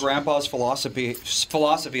what my grandpa's philosophy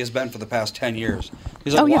has been for the past 10 years.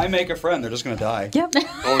 He's like, why make a friend? They're just going to die. Yep.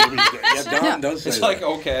 Don does say it's that. like,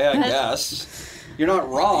 okay, I guess. You're not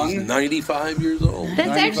wrong. He's 95 years old. That's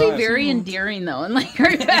actually very endearing, though, and like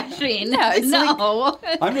refreshing. No,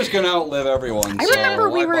 I'm just gonna outlive everyone. I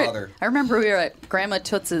remember we were at Grandma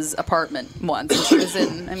Toots's apartment once, and she was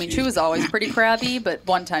in. I mean, she was always pretty crabby, but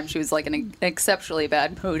one time she was like in an exceptionally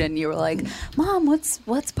bad mood, and you were like, "Mom, what's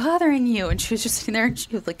bothering you?" And she was just sitting there, and she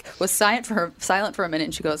was silent for a minute,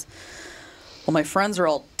 and she goes, well, my friends are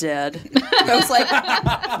all dead. I was like,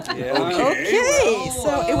 okay.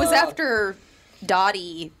 So it was after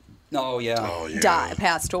Dottie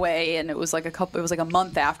passed away, and it was like a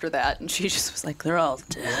month after that, and she just was like, they're all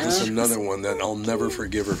dead. That's another one that I'll never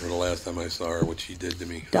forgive her for the last time I saw her, what she did to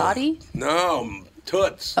me. Dottie? No,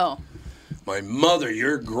 Toots. Oh. My mother,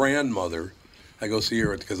 your grandmother, I go see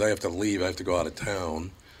her because I have to leave. I have to go out of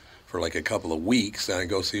town for like a couple of weeks, and I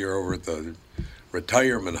go see her over at the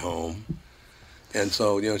retirement home. And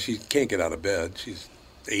so, she can't get out of bed. She's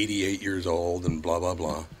 88 years old and blah, blah,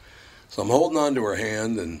 blah. So I'm holding on to her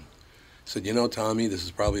hand and said, Tommy, this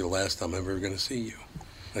is probably the last time I'm ever going to see you.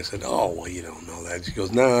 I said, oh, well, you don't know that. She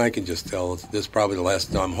goes, no, I can just tell. This is probably the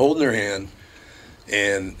last time. I'm holding her hand,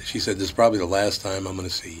 and she said, this is probably the last time I'm going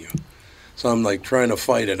to see you. So I'm like trying to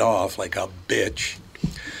fight it off like a bitch.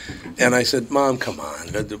 And I said, Mom, come on.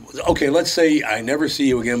 Okay, let's say I never see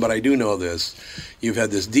you again, but I do know this. You've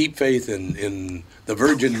had this deep faith in the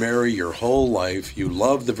Virgin Mary your whole life. You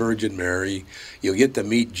love the Virgin Mary. You'll get to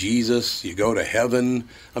meet Jesus. You go to heaven.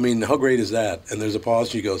 I mean, how great is that? And there's a pause.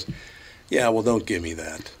 She goes, yeah, well, don't give me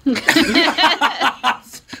that.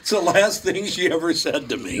 It's the last thing she ever said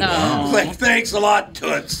to me. No. Like, thanks a lot,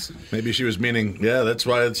 Toots. Maybe she was meaning, yeah, that's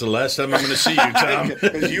why it's the last time I'm going to see you, Tom.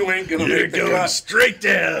 Because you ain't going to make the cut. You're going straight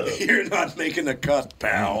down. You're not making a cut,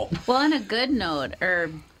 pal. Well, on a good note, our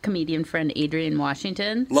comedian friend Adrian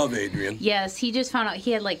Washington. Love Adrian. Yes, he just found out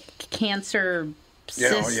he had like cancer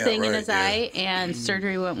cyst thing in his eye, and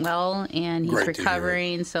surgery went well, and he's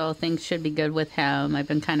recovering, so things should be good with him. I've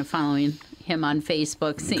been kind of following him on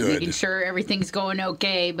Facebook, making sure everything's going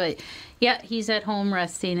okay, but yeah, he's at home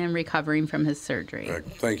resting and recovering from his surgery.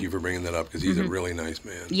 Thank you for bringing that up, because he's a really nice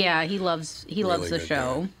man. Yeah, he loves the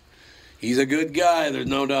show. Guy. He's a good guy, there's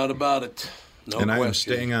no doubt about it. No and question. I'm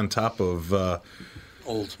staying on top of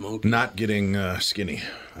Old Smoky. Not getting skinny.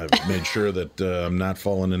 I've made sure that I'm not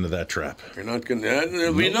falling into that trap. You're not going to...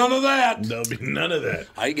 There'll be none of that. There'll be none of that.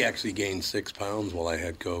 I actually gained 6 pounds while I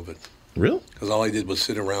had COVID. Really? Because all I did was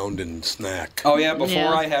sit around and snack. Oh, yeah,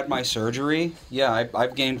 before I had my surgery,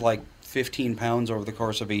 I've gained like 15 pounds over the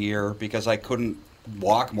course of a year because I couldn't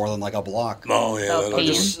walk more than like a block. Oh, yeah.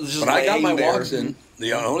 Just but I got my walks in.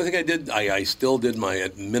 The only thing I did, I still did my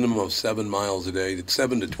minimum of 7 miles a day,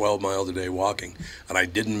 7 to 12 miles a day walking, and I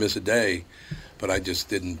didn't miss a day. But I just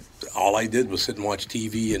didn't. All I did was sit and watch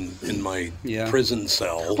TV in my prison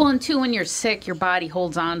cell. Well, and too, when you're sick, your body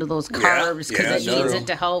holds on to those carbs because it needs it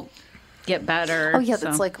to help get better. Oh, yeah,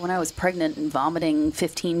 that's like when I was pregnant and vomiting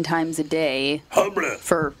 15 times a day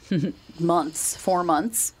for months, 4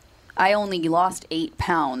 months. I only lost 8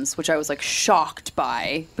 pounds, which I was like shocked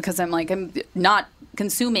by because I'm not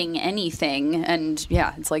consuming anything, and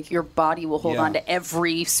it's like your body will hold on to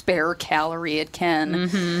every spare calorie it can.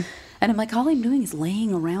 Mm-hmm. And I'm like, all I'm doing is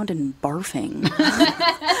laying around and barfing.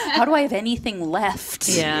 How do I have anything left?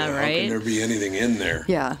 Yeah, right. How can there be anything in there?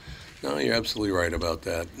 Yeah. No, you're absolutely right about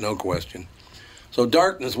that. No question. So,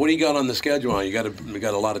 Darkness, what do you got on the schedule? You got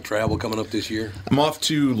a lot of travel coming up this year? I'm off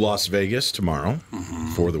to Las Vegas tomorrow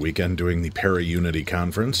for the weekend doing the Para-Unity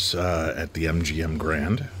Conference at the MGM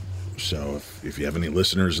Grand. So if you have any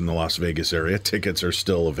listeners in the Las Vegas area, tickets are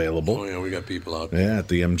still available. Oh, yeah, we got people out there. Yeah, at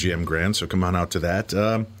the MGM Grand, so come on out to that.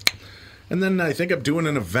 And then I think I'm doing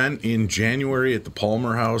an event in January at the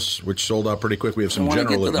Palmer House, which sold out pretty quick. We have some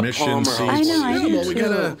general admission seats. I know. Well, we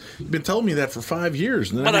gotta. You've been telling me that for 5 years,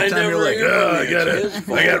 and then But every I time never you're like,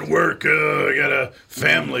 hear I got work, I got a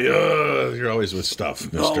family. You're always with stuff,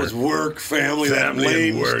 Mister. Always work, family, that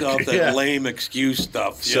lame and work. stuff, that lame excuse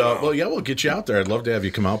stuff. So, well, yeah, we'll get you out there. I'd love to have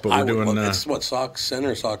you come out, but we're doing. It's what, Sauk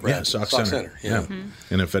Center, Sauk Rapids? Sauk Center. Yeah.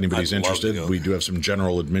 And if anybody's interested, we do have some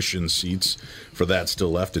general admission seats for that still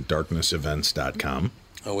left at darknessevents.com.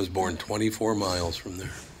 I was born 24 miles from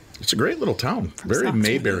there. It's a great little town. Very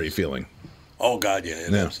Mayberry feeling. Oh, God, yeah,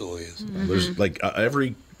 it absolutely is. There's like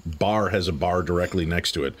every bar has a bar directly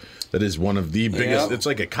next to it. That is one of the biggest. It's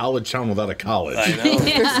like a college town without a college. I know.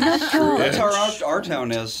 That's how our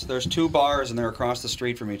town is. There's 2 bars, and they're across the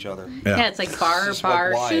street from each other. Yeah, it's like bar,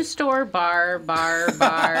 shoe store, bar,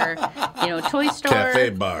 toy store.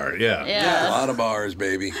 Cafe bar, Yeah. A lot of bars,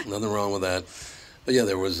 baby. Nothing wrong with that. But, yeah,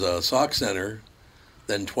 there was Sauk Center.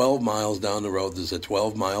 Then 12 miles down the road, there's a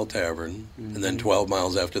 12-mile tavern. And then 12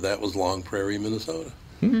 miles after that was Long Prairie, Minnesota.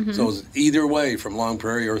 So it was either way, from Long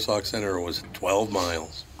Prairie or Sauk Center, it was 12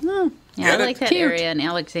 miles. Yeah, I like that area in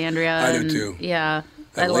Alexandria. I do, too. Yeah,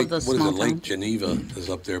 I love those small towns. Lake Geneva is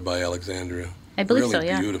up there by Alexandria. I believe really so,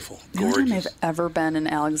 yeah. Beautiful, The only time gorgeous. I've ever been in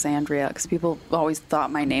Alexandria, because people always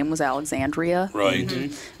thought my name was Alexandria. Right.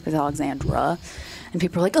 It was Alexandra. And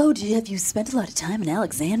people are like, oh, have you spent a lot of time in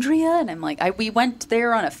Alexandria? And I'm like, we went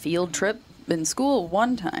there on a field trip in school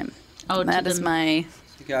one time. Oh, and that is my...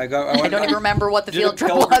 Yeah, I don't even remember what the field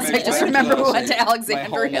trip was. I just remember we went to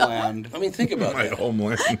Alexandria. I mean, think about my that.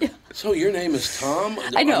 homeland. So your name is Tom?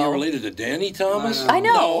 I know. Are you related to Danny Thomas? I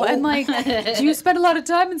know. No. I'm like, do you spend a lot of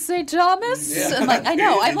time in St. Thomas? Yeah. I'm like, I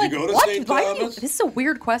know. I'm Did like, you go to what? St. Why do you? Thomas? This is a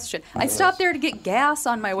weird question. I stopped there to get gas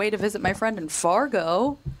on my way to visit my friend in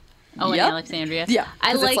Fargo. Oh, Yep. in Alexandria? Yeah,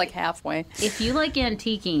 I 'cause like, it's like halfway. If you like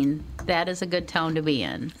antiquing, that is a good town to be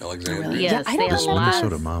in. Alexandria. Really? Yes, Yeah, I they don't have This lots.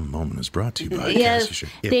 episode of Mom Moment is brought to you by Yes, Cassie Show.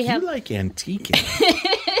 If they you have- like antiquing,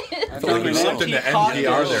 I feel like there's something to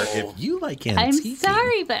NPR there. If you like antiquing. I'm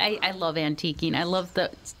sorry, but I love antiquing. I love the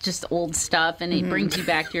just old stuff, and it brings you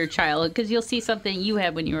back to your childhood because you'll see something you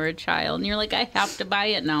had when you were a child, and you're like, I have to buy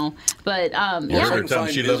it now. But Well, yeah, every time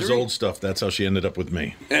Find she loves misery? old stuff, that's how she ended up with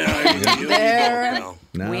me. There.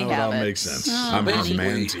 Now We it have all it. makes sense. Oh, I'm a honey.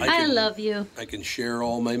 man to you. I love you. I can share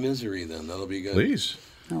all my misery then. That'll be good. Please.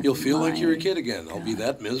 You'll feel like you're a my kid again. I'll be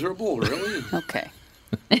that miserable, really? Okay.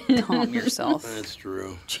 Calm yourself. That's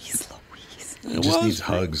true. Jeez Louise. He just needs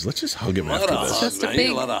hugs. Let's just hug him A lot after of this. hugs, Just a man.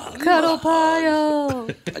 big A lot of hugs. cuddle pile.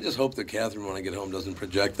 I just hope that Catherine, when I get home, doesn't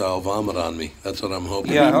projectile vomit on me. That's what I'm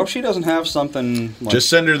hoping. Yeah, I hope she doesn't have something. Like, Just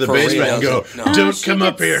send her to the for basement real. and go, No. don't She come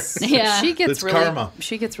up here. gets- Yeah. She gets It's really karma.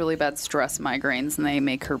 She gets really bad stress migraines, and they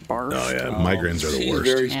make her barf. Oh, yeah. Migraines are the She's worst.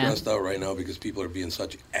 very Yeah. stressed out right now because people are being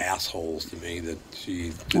such assholes to me that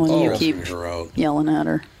she Well, you it's keep stressing her out. yelling at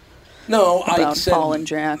her. No, I about said Paul and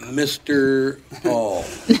Jack. Mr. Paul.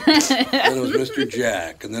 Then it was Mr.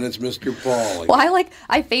 Jack, and then it's Mr. Paul. Well,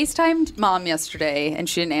 I FaceTimed Mom yesterday, and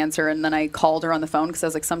she didn't answer, and then I called her on the phone because I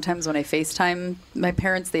was like, sometimes when I FaceTime my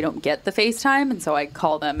parents, they don't get the FaceTime, and so I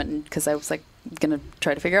call them, and because I was like gonna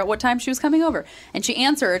try to figure out what time she was coming over, and she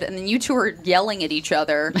answered, and then you two were yelling at each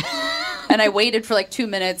other, and I waited for like 2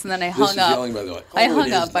 minutes, and then I This hung is up. yelling, by the way. I Oh, hung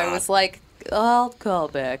it up. is I not. was like, I'll call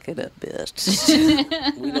back in a bit.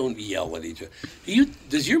 We don't yell at each other.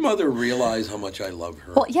 Does your mother realize how much I love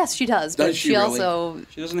her? Well, yes, she does, but Does she she really? also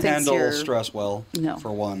She doesn't thinks handle you're- stress well. No.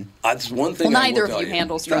 For one. That's one thing. Well, I will neither of tell you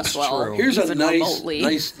handle stress That's well. true. Here's a even nice, remotely.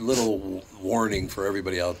 nice little warning for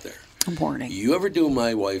everybody out there. Warning. You ever do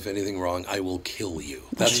my wife anything wrong, I will kill you.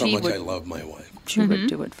 That's how She much would- I love my wife. She would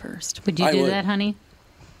do it first. Would you I do would. that, honey?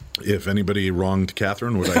 If anybody wronged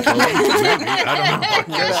Catherine, would I kill her? Maybe. I don't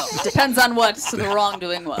know. Depends on what the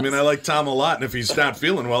wrongdoing was. I mean, I like Tom a lot, and if he's not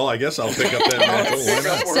feeling well, I guess I'll pick up that mantle. Why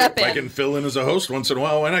not? Step If I in. can fill in as a host once in a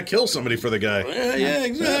while, why not kill somebody for the guy? Yeah,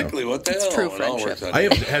 exactly. What the It's hell? true It all friendship. works out. I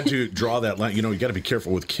have had to draw that line. You know, you got to be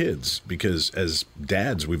careful with kids because as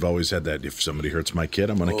dads, we've always had that if somebody hurts my kid,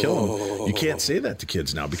 I'm going to kill him. You can't say that to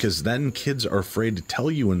kids now because then kids are afraid to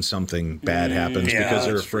tell you when something bad happens Yeah, because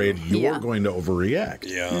they're that's afraid you're Yeah. going to overreact.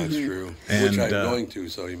 Yeah, that's true. And, Which I'm uh, going to,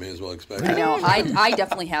 so you may as well expect I it. know. I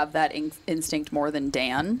definitely have that instinct more than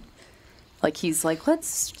Dan. Like, he's like,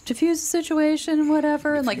 let's diffuse the situation and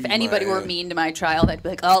whatever. And, like, if anybody were mean to my child, I'd be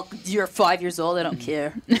like, oh, you're 5 years old. I don't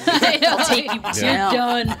care. I'll take you down.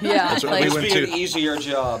 Done. Yeah. That's what like, we Must went be an to. easier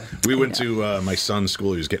job. We went to my son's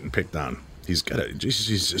school. He was getting picked on. He's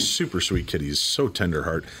a super sweet kid. He's so tender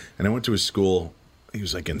heart. And I went to his school. He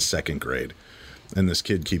was like in second grade, and this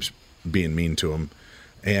kid keeps being mean to him.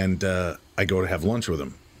 And I go to have lunch with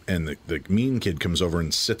him, and the mean kid comes over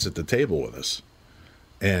and sits at the table with us.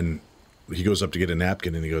 And he goes up to get a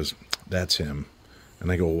napkin, and he goes, "That's him."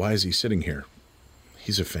 And I go, "Well, why is he sitting here?"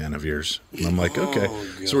 "He's a fan of yours." And I'm like, "Okay."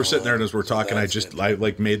 So we're sitting there, and as we're talking, I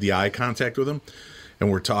made the eye contact with him,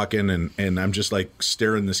 and we're talking, and I'm just like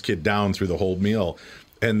staring this kid down through the whole meal.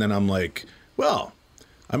 And then I'm like, "Well,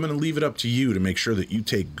 I'm going to leave it up to you to make sure that you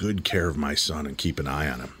take good care of my son and keep an eye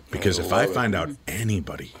on him. Because if I find out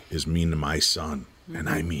anybody is mean to my son, and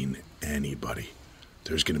I mean anybody,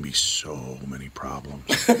 there's going to be so many problems."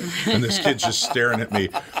 And this kid's just staring at me,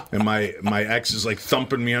 and my ex is like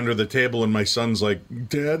thumping me under the table, and my son's like,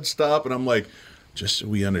 "Dad, stop." And I'm like, "Just so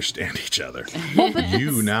we understand each other,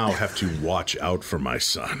 you now have to watch out for my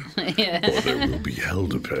son, or there will be hell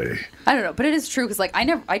to pay." I don't know, but it is true because like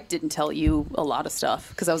I didn't tell you a lot of stuff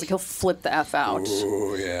because I was like, he'll flip the F out.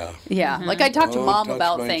 Oh yeah. Yeah, like I talked to Mom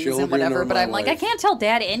about things and whatever, but I'm like, I life. can't tell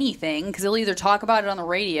Dad anything because he'll either talk about it on the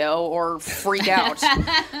radio or freak out.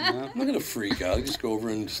 I'm not gonna freak out. I just go over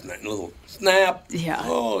and a little snap. Yeah.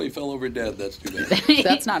 Oh, he fell over dead. That's too bad.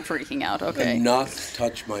 That's not freaking out. Okay. And not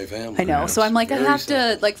touch my family. I know. So I'm like, I Very have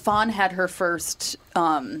simple. to. Like, Fawn had her first.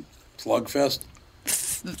 Slugfest.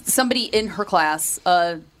 Somebody in her class,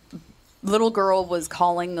 a little girl was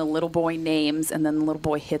calling the little boy names, and then the little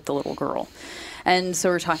boy hit the little girl. And so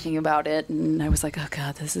we're talking about it, and I was like, oh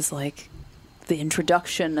God, this is like the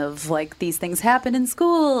introduction of like these things happen in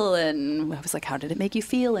school. And I was like, how did it make you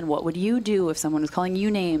feel? And what would you do if someone was calling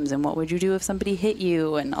you names? And what would you do if somebody hit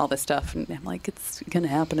you? And all this stuff. And I'm like, it's going to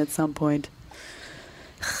happen at some point.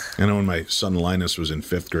 I know when my son Linus was in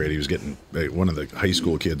 5th grade, he was getting one of the high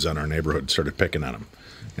school kids on our neighborhood started picking on him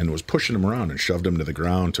and was pushing him around and shoved him to the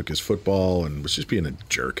ground, took his football, and was just being a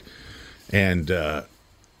jerk. And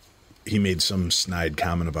he made some snide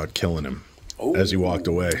comment about killing him as he walked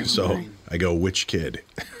away. So I go, "Which kid?"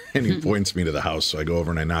 And he points me to the house. So I go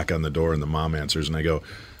over and I knock on the door, and the mom answers, and I go,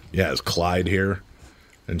 "Yeah, is Clyde here?"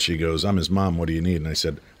 And she goes, "I'm his mom. What do you need?" And I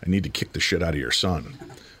said, "I need to kick the shit out of your son."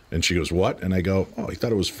 And she goes, "What?" And I go, "Oh, he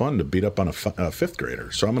thought it was fun to beat up on a 5th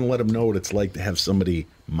grader. So I'm going to let him know what it's like to have somebody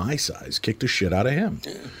my size kick the shit out of him."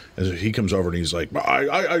 As he comes over and he's like,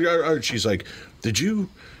 she's like, "Did you,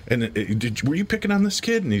 were you picking on this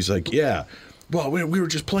kid?" And he's like, "Yeah." "Well, we were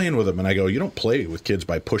just playing with him." And I go, "You don't play with kids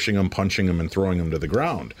by pushing them, punching them, and throwing them to the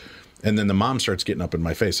ground." And then the mom starts getting up in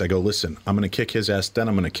my face. I go, "Listen, I'm going to kick his ass, then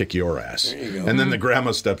I'm going to kick your ass." And then the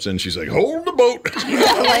grandma steps in. She's like, "Hold the boat." And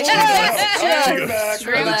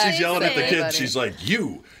then she's yelling at the kid. She's like,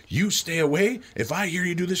 you stay away. If I hear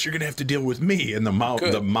you do this, you're going to have to deal with me. And the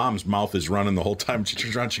mom's mouth is running the whole time. She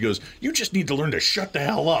turns around, she goes, "You just need to learn to shut the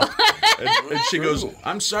hell up." and she goes,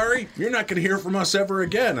 "I'm sorry, you're not going to hear from us ever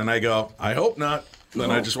again." And I go, "I hope not." Then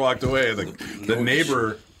I just walked away.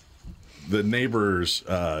 The neighbor's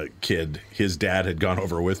kid, his dad had gone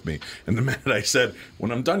over with me. And the minute I said,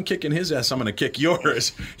 "When I'm done kicking his ass, I'm going to kick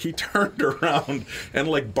yours," he turned around and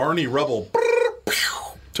like Barney Rubble,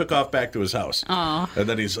 took off back to his house. Aww. And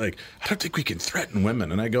then he's like, "I don't think we can threaten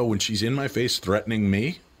women." And I go, "When she's in my face threatening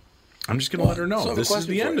me, I'm just going to let her know this is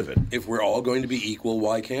the end of it." If we're all going to be equal,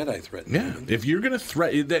 why can't I threaten women? If you're going to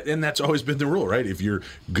threaten, and that's always been the rule, right? If you're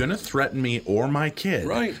going to threaten me or my kid,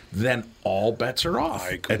 then all bets are off.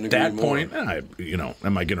 At that point,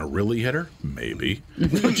 am I going to really hit her? Maybe.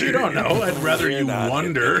 But you don't know. I'd rather you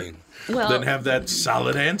wonder than have that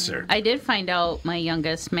solid answer. I did find out my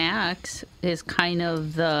youngest, Max, is kind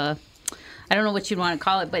of the... I don't know what you'd want to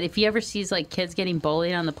call it, but if he ever sees like kids getting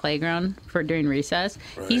bullied on the playground during recess,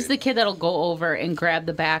 he's the kid that'll go over and grab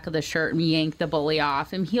the back of the shirt and yank the bully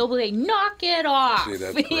off, and he'll be like, "Knock it off!" See,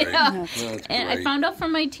 that's great. That's great. I found out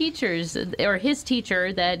from my teachers or his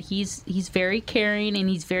teacher that he's very caring and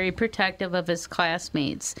he's very protective of his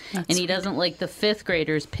classmates, and he doesn't like the 5th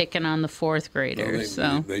graders picking on the 4th graders.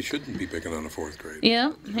 They shouldn't be picking on the 4th grade.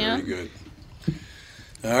 Yeah, Very good.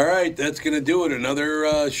 All right, that's going to do it.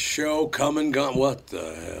 Another show come and gone. What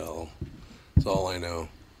the hell? That's all I know.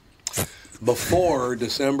 Before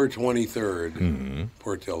December 23rd,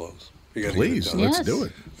 Portillo's. Please, let's do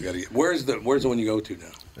it. We got to get. Where's the one you go to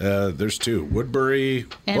now? There's 2. Woodbury.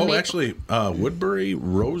 Woodbury,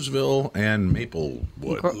 Roseville, and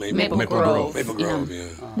Maplewood. Maple Grove. Maple Grove, yeah.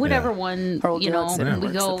 Whatever one, we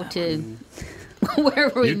go to...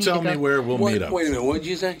 Wherever we you tell me where we'll meet up. Wait a minute, what did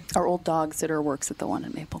you say? Our old dog sitter works at the one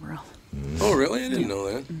in Maple Grove. Oh, really? I didn't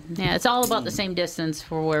know that. Yeah, it's all about the same distance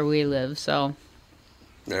for where we live, so.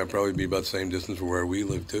 Yeah, it'll probably be about the same distance for where we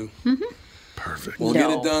live, too. Mm-hmm. Perfect. We'll get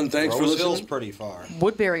it done. Thanks for listening. Roseville's pretty far.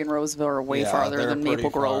 Woodbury and Roseville are way farther than Maple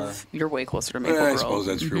Grove. Far. You're way closer to Maple Grove. I suppose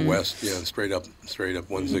that's true west. Yeah, straight up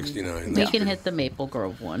 169. We can hit the Maple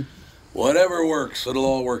Grove one. Whatever works, it'll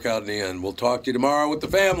all work out in the end. We'll talk to you tomorrow with the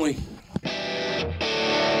family.